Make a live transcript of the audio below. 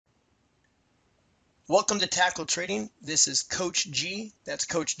Welcome to Tackle Trading. This is Coach G. That's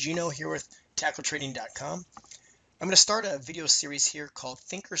Coach Gino here with TackleTrading.com. I'm going to start a video series here called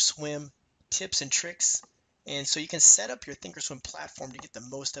Thinkorswim Tips and Tricks. And so you can set up your Thinkorswim platform to get the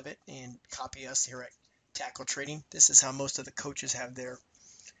most of it and copy us here at Tackle Trading. This is how most of the coaches have their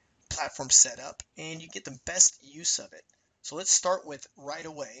platform set up, and you get the best use of it. So let's start with right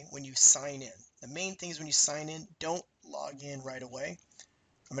away when you sign in. The main thing is when you sign in, don't log in right away.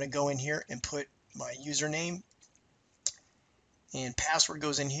 I'm going to go in here and put my username and password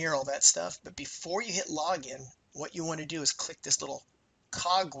goes in here, all that stuff. But before you hit login, what you want to do is click this little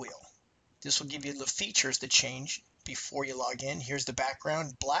cog wheel. This will give you the features to change before you log in. Here's the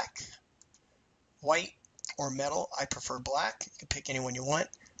background: black, white, or metal. I prefer black. You can pick any one you want.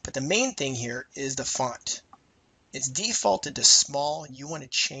 But the main thing here is the font. It's defaulted to small. You want to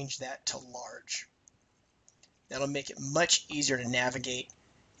change that to large. That'll make it much easier to navigate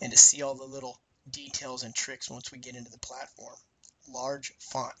and to see all the little details and tricks once we get into the platform. Large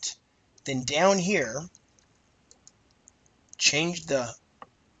font. Then down here, change the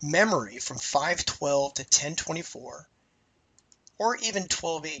memory from 512 to 1024 or even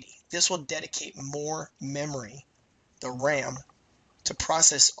 1280. This will dedicate more memory, the RAM, to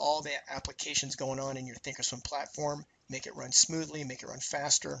process all the applications going on in your Thinkorswim platform, make it run smoothly, make it run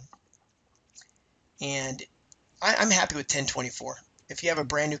faster. And I'm happy with 1024. If you have a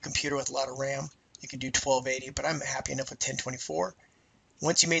brand new computer with a lot of RAM, you can do 1280, but I'm happy enough with 1024.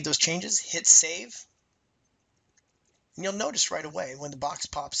 Once you made those changes, hit save. And you'll notice right away when the box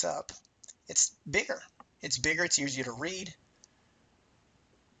pops up, it's bigger. It's bigger, it's easier to read.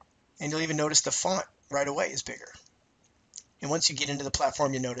 And you'll even notice the font right away is bigger. And once you get into the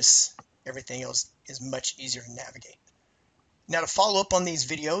platform, you notice everything else is much easier to navigate. Now, to follow up on these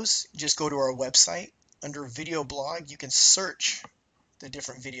videos, just go to our website. Under video blog, you can search the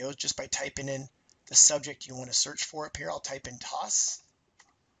different videos just by typing in the subject you want to search for up here. I'll type in TOS.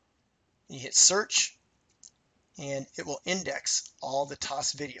 You hit search, and it will index all the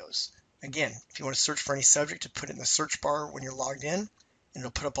TOS videos. Again, if you want to search for any subject, to put it in the search bar when you're logged in, and it'll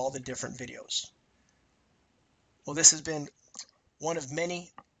put up all the different videos. Well, this has been one of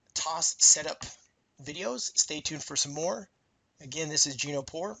many TOS setup videos. Stay tuned for some more. Again, this is Gino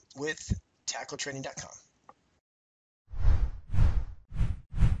Poor with TackleTrading.com.